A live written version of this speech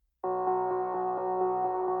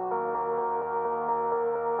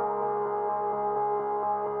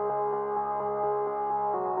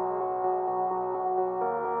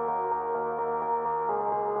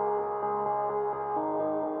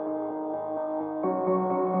I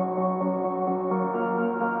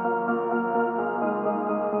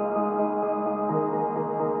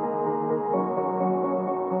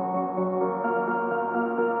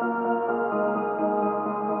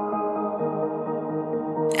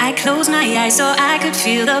close my eyes so I could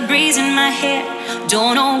feel the breeze in my hair.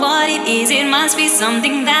 Don't know what it is, it must be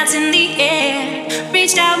something that's in the air.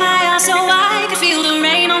 Reached out my arms so I could feel the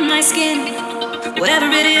rain on my skin.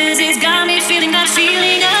 Whatever it is, it's got me feeling that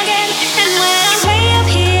feeling again. And when I'm way up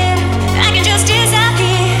here, I can just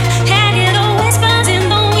disappear. Can't hear the whispers in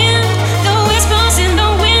the wind, the whispers in the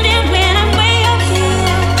wind. And when I'm way up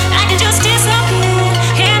here, I can just disappear.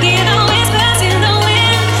 Can't hear the whispers in the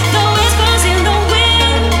wind, the whispers in the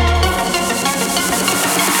wind.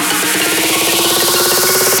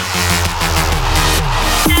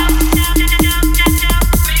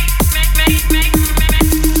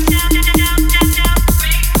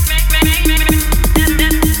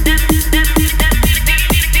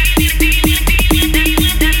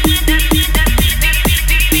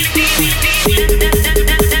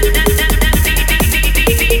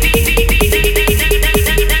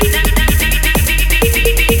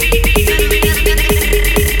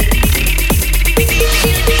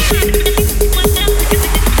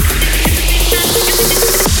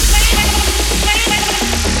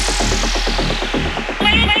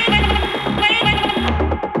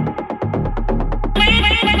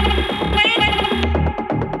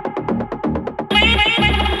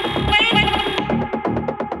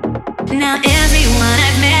 Now everyone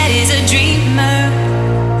I've met is a dreamer.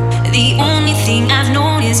 The only thing I've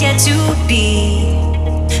known is yet to be.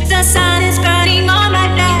 The sun is burning on